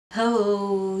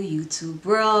Hello YouTube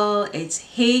world, it's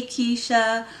Hey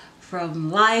Keisha from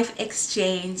Life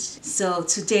Exchange. So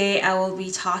today I will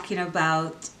be talking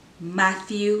about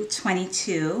Matthew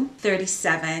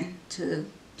 22:37 to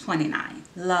 29.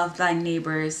 Love thy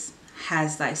neighbors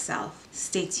as thyself.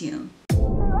 Stay tuned.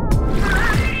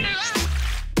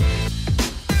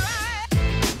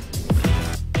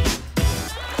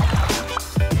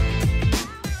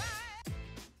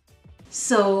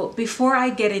 So before I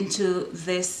get into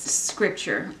this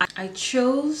scripture, I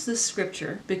chose the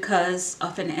scripture because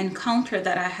of an encounter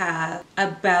that I had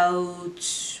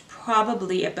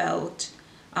probably about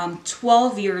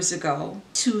 12 years ago,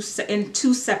 in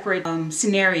two separate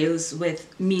scenarios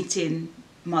with meeting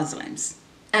Muslims.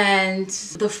 And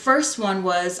the first one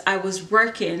was I was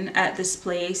working at this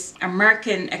place,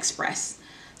 American Express.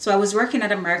 So I was working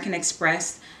at American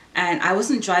Express and I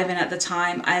wasn't driving at the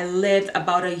time. I lived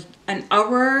about an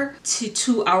hour to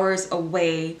 2 hours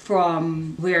away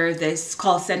from where this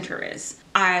call center is.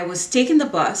 I was taking the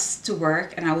bus to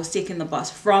work and I was taking the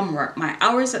bus from work. My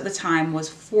hours at the time was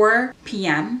 4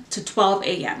 p.m. to 12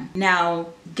 a.m. Now,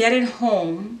 getting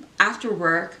home after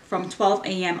work from 12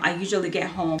 a.m. I usually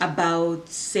get home about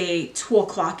say 2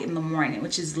 o'clock in the morning,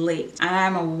 which is late. And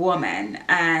I'm a woman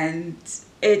and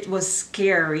it was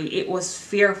scary. It was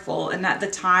fearful. And at the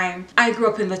time, I grew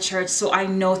up in the church, so I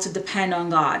know to depend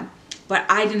on God. But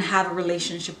I didn't have a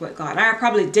relationship with God. I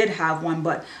probably did have one,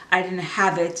 but I didn't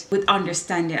have it with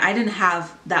understanding. I didn't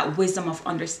have that wisdom of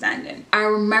understanding. I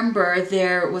remember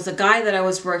there was a guy that I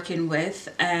was working with,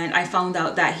 and I found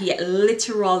out that he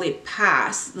literally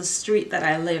passed the street that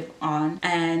I live on,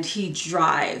 and he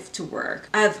drive to work.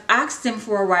 I've asked him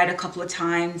for a ride a couple of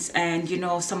times, and you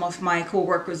know, some of my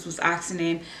co-workers was asking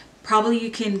him, probably you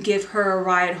can give her a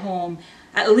ride home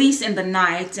at least in the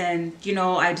night. And you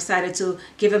know, I decided to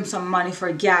give him some money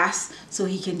for gas so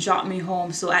he can drop me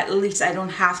home, so at least I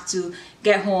don't have to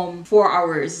get home 4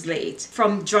 hours late.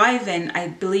 From driving, I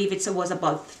believe it was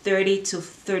about 30 to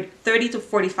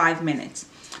 45 minutes,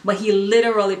 but he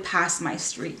literally passed my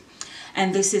street.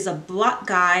 And this is a black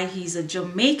guy, he's a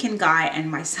Jamaican guy, and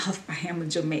myself, I am a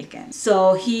Jamaican.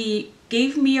 So he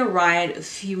gave me a ride a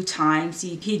few times.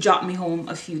 He dropped me home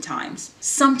a few times.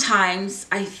 Sometimes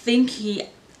I think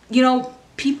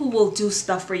people will do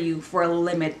stuff for you for a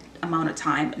limit amount of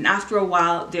time, and after a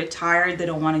while they're tired, they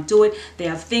don't want to do it, they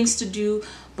have things to do,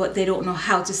 but they don't know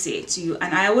how to say it to you.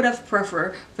 And I would have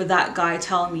preferred for that guy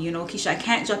telling me, you know, Keisha, I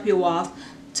can't drop you off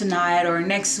tonight or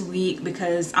next week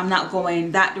because I'm not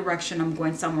going that direction, I'm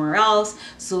going somewhere else.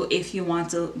 So if you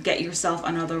want to get yourself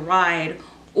another ride,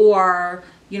 or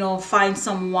you know, find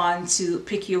someone to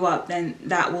pick you up, then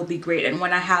that will be great. And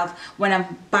when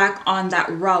I'm back on that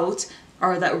route,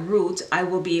 I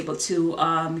will be able to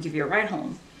give you a ride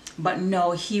home. But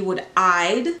no, he would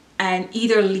hide and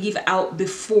either leave out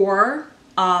before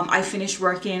I finish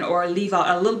working, or leave out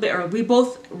a little bit early. We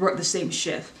both work the same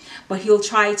shift, but he'll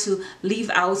try to leave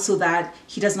out so that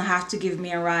he doesn't have to give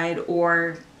me a ride,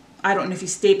 or I don't know if he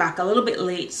stay back a little bit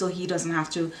late so he doesn't have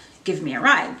to give me a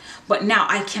ride. But now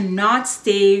I cannot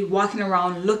stay walking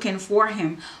around looking for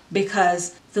him,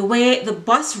 because the way the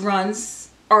bus runs,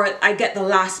 or I get the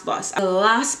last bus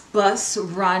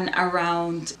run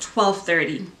around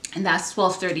 12:30, and that's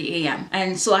 12:30 a.m.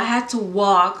 And so I had to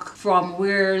walk from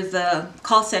where the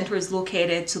call center is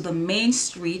located to the main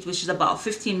street, which is about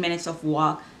 15 minutes of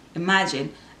walk.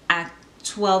 Imagine at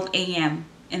 12 a.m.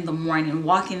 in the morning,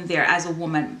 walking there as a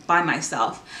woman by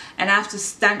myself, and I have to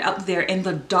stand up there in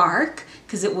the dark,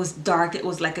 because it was dark. It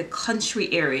was like a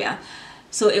country area,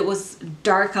 so it was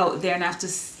dark out there, and I have to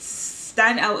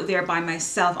stand out there by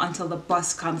myself until the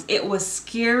bus comes. It was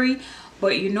scary,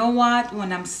 but you know what,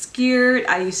 when I'm scared,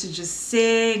 I used to just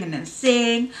sing and then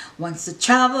sing. Once a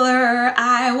traveler,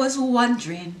 I was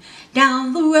wandering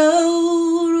down the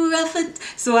road rough and...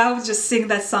 So I would just sing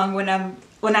that song when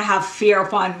I have fear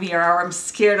upon me, or I'm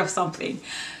scared of something.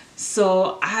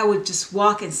 So I would just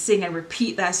walk and sing and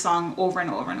repeat that song over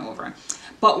and over and over.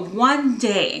 But one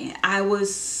day I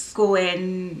was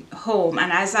going home,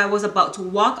 and as I was about to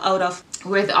walk out of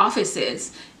where the office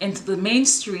is into the main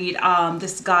street,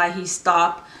 this guy, he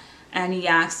stopped and he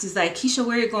asked, he's like, Keisha,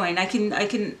 where are you going?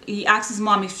 He asked his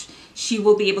mom if she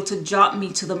will be able to drop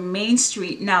me to the main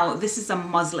street. Now, this is a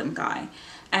Muslim guy,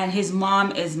 and his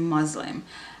mom is Muslim.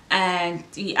 And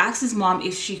he asked his mom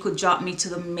if she could drop me to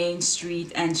the main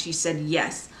street, and she said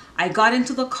yes. I got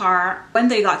into the car. When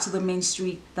they got to the main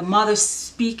street, the mother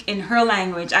speak in her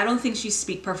language. I don't think she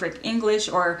speak perfect English,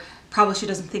 or probably she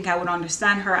doesn't think I would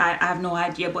understand her. I have no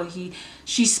idea, but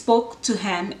she spoke to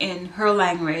him in her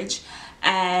language,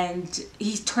 And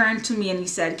he turned to me and he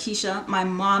said, Keisha, my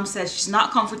mom says she's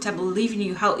not comfortable leaving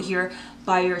you out here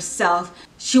by yourself.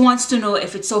 She wants to know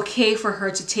if it's okay for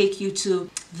her to take you to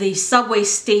the subway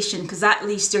station, because at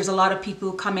least there's a lot of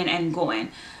people coming and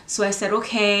going. So I said,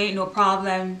 okay, no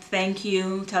problem, thank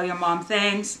you, tell your mom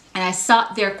thanks. And I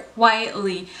sat there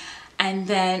quietly, and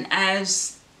then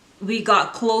as we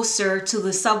got closer to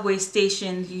the subway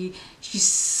station, she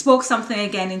spoke something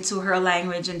again into her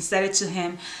language and said it to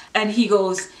him. And he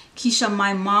goes, Keisha,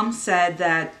 my mom said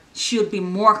that she would be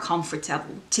more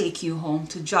comfortable take you home,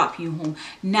 to drop you home.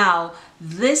 Now,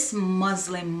 this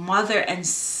Muslim mother and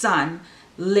son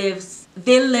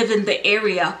they live in the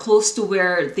area close to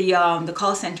where the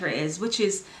call center is, which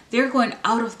is, they're going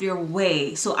out of their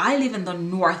way. So I live in the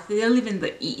north, they live in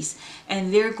the east,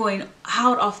 and they're going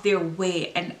out of their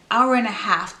way, an hour and a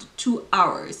half to 2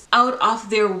 hours out of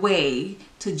their way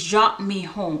to drop me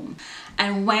home.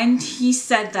 And when he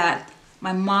said that,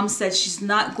 my mom said she's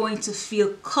not going to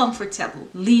feel comfortable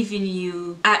leaving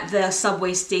you at the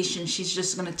subway station. She's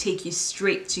just going to take you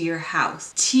straight to your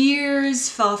house. Tears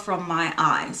fell from my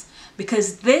eyes,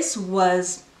 because this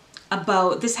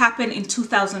happened in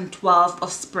 2012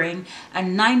 of spring,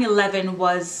 and 9/11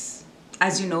 was,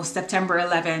 as you know, September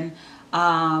 11.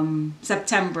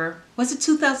 September, was it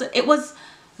 2000? It was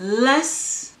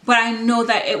less, but I know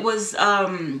that it was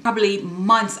probably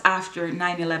months after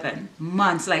 9/11,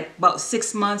 months, like about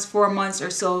 6 months, 4 months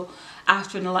or so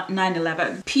after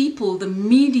 9/11. People, the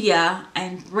media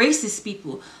and racist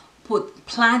people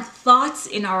plant thoughts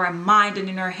in our mind and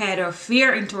in our head, or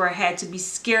fear into our head, to be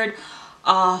scared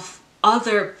of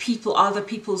other people, other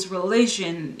people's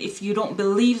religion. If you don't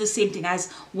believe the same thing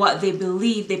as what they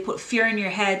believe, they put fear in your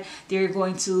head. They're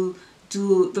going to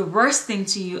do the worst thing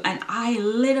to you. And I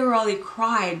literally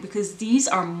cried, because these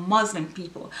are Muslim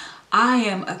people. I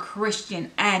am a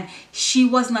Christian, and she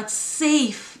was not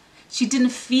safe. She didn't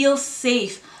feel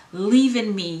safe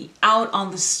leaving me out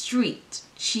on the street.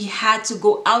 She had to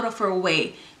go out of her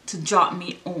way to drop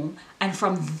me home. And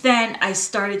from then I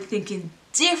started thinking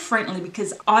differently,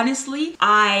 because honestly,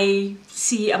 I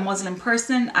see a Muslim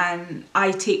person and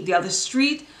I take the other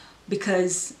street,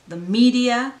 because the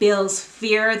media builds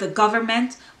fear, the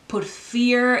government put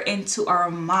fear into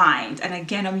our mind. And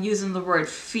again, I'm using the word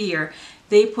fear.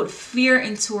 They put fear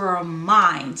into our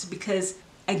minds, because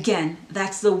again,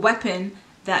 that's the weapon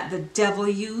that the devil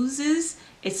uses.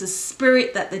 It's a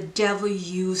spirit that the devil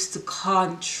used to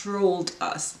control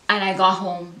us. And I got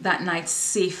home that night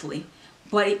safely.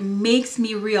 But it makes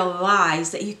me realize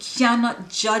that you cannot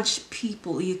judge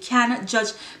people. You cannot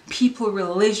judge people's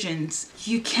religions.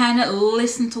 You cannot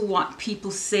listen to what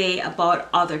people say about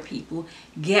other people.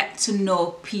 Get to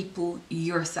know people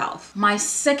yourself. My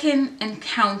second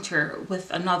encounter with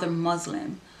another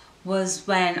Muslim was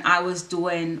when I was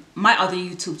doing my other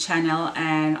YouTube channel,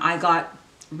 and I got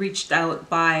reached out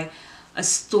by a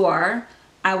store.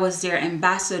 I was their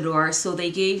ambassador, so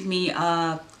they gave me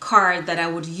a card that I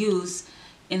would use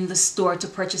in the store to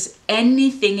purchase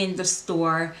anything in the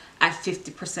store at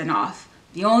 50% off.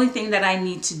 The only thing that I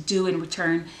need to do in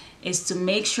return is to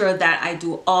make sure that I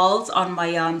do alls on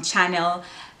my channel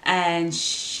and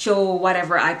show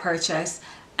whatever I purchase,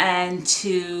 and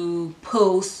to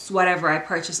post whatever I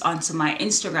purchase onto my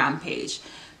Instagram page.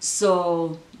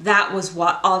 So that was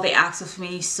what all they asked of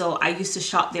me. So I used to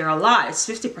shop there a lot. It's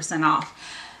 50% off.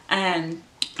 And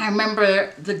I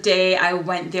remember the day I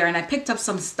went there and I picked up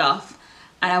some stuff,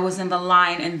 and I was in the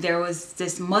line, and there was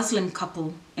this Muslim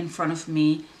couple in front of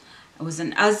me. It was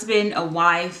an husband, a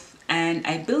wife, and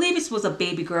I believe it was a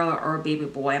baby girl or a baby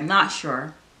boy. I'm not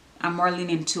sure. I'm more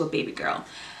leaning to a baby girl.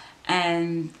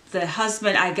 And the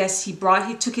husband, I guess he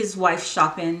took his wife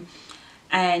shopping,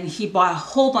 and he bought a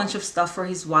whole bunch of stuff for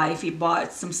his wife. He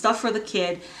bought some stuff for the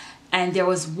kid, and there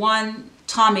was one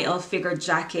Tommy Hilfiger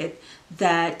jacket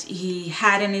that he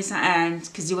had in his hand,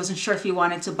 because he wasn't sure if he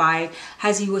wanted to buy it.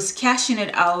 As he was cashing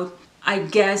it out, I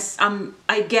guess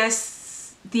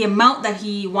the amount that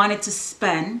he wanted to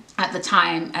spend at the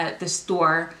time at the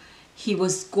store, he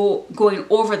was going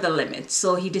over the limit.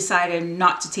 So he decided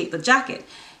not to take the jacket.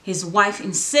 His wife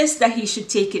insists that he should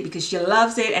take it because she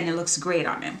loves it and it looks great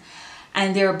on him.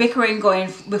 And they're bickering,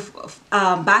 going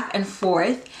back and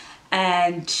forth.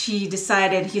 And she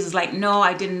decided, he's like, no,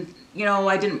 I didn't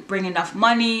bring enough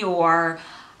money, or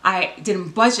I didn't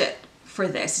budget for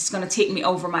this. It's going to take me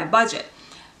over my budget.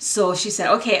 So she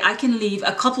said, okay, I can leave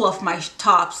a couple of my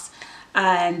tops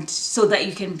and so that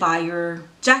you can buy your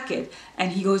jacket.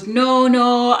 And he goes,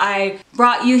 no, I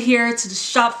brought you here to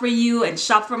shop for you and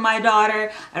shop for my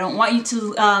daughter. I don't want you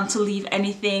to leave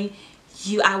anything.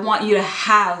 I want you to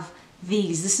have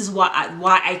this is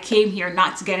why I came here,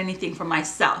 not to get anything for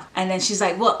myself. And then she's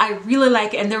like, well, I really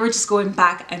like it. And they were just going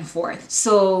back and forth.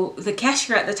 So the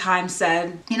cashier at the time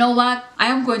said, you know what, I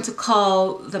am going to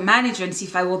call the manager and see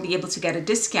if I will be able to get a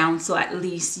discount, so at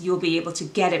least you'll be able to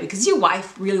get it, because your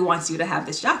wife really wants you to have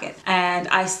this jacket. And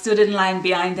I stood in line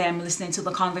behind them listening to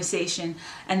the conversation.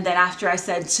 And then after I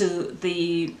said to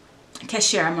the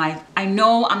cashier, I'm like, I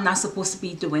know I'm not supposed to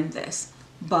be doing this,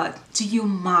 but do you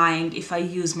mind if I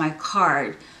use my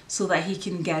card so that he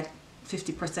can get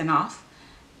 50% off?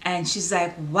 And she's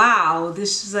like, wow,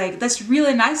 this is like, that's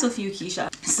really nice of you, Keisha.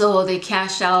 So they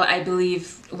cashed out, I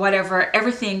believe, whatever,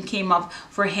 everything came up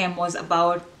for him was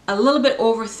about a little bit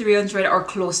over 300 or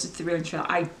close to 300.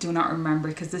 I do not remember,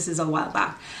 because this is a while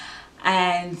back.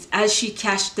 And as she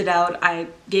cashed it out, I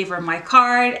gave her my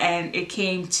card, and it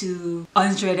came to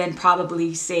 100 and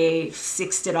probably say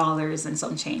 $60 and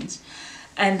some change.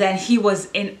 And then he was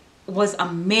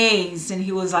amazed, and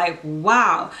he was like,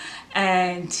 wow.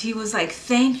 And he was like,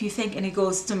 thank you. And he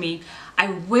goes to me,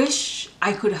 I wish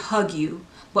I could hug you,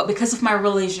 but because of my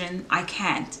religion, I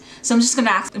can't. So I'm just gonna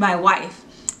ask my wife.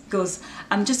 Goes,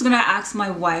 I'm just gonna ask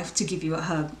my wife to give you a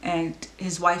hug. And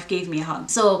his wife gave me a hug.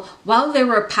 So while they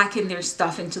were packing their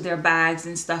stuff into their bags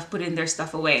and stuff, putting their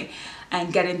stuff away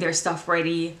and getting their stuff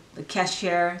ready, the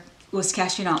cashier was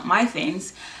cashing out my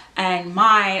things. And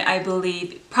mine, I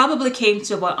believe, probably came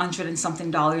to about $100 and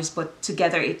something, but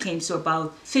together it came to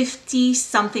about 50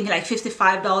 something, like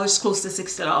 $55, close to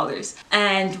 $60.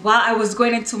 And while I was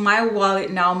going into my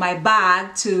wallet now, my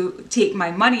bag, to take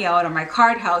my money out or my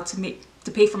card out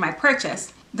to pay for my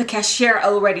purchase, the cashier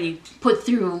already put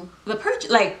through the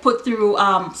purchase, like put through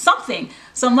something.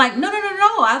 So I'm like, no,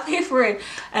 I'll pay for it.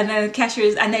 And then the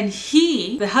cashier and then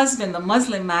the husband, the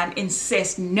Muslim man,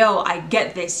 insists, no, I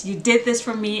get this. You did this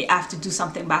for me. I have to do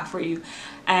something back for you.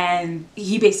 And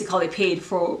he basically paid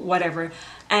for whatever.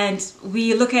 And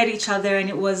we look at each other, and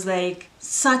it was like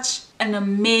such an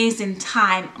amazing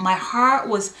time. My heart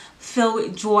was filled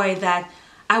with joy that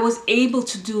I was able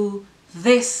to do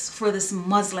this for this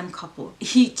Muslim couple.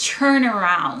 He turned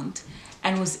around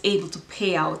and was able to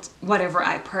pay out whatever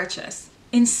I purchased.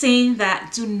 In saying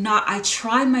that, I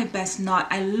try my best not,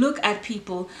 I look at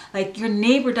people like your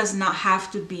neighbor does not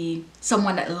have to be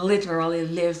someone that literally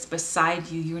lives beside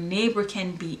you. Your neighbor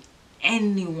can be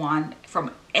anyone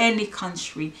from any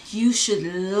country. You should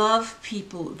love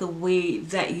people the way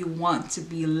that you want to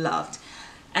be loved.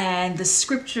 And the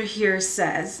scripture here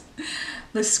says,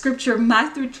 the scripture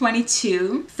Matthew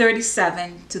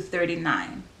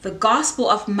 22:37-39. The Gospel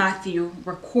of Matthew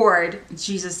record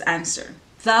Jesus' answer.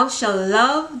 Thou shalt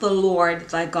love the Lord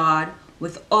thy God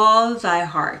with all thy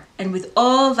heart, and with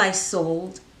all thy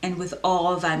soul, and with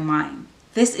all thy mind.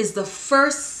 This is the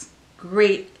first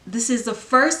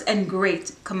and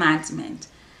great commandment.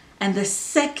 And the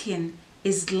second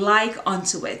is like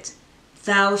unto it.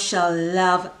 Thou shalt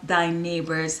love thy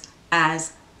neighbors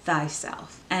as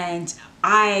thyself. And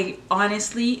I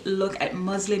honestly look at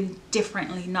Muslim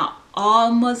differently. Not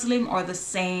all Muslim are the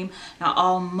same. Not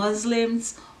all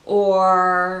Muslims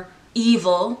are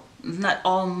evil. Not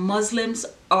all Muslims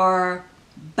are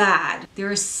bad. There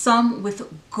are some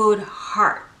with good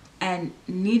heart. And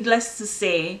needless to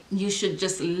say, you should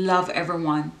just love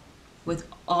everyone with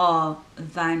all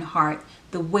thine heart,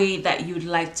 the way that you'd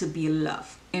like to be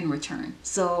loved in return.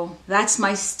 So that's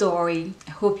my story.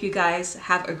 I hope you guys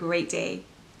have a great day,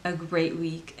 a great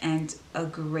week, and a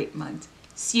great month.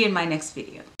 See you in my next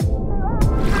video.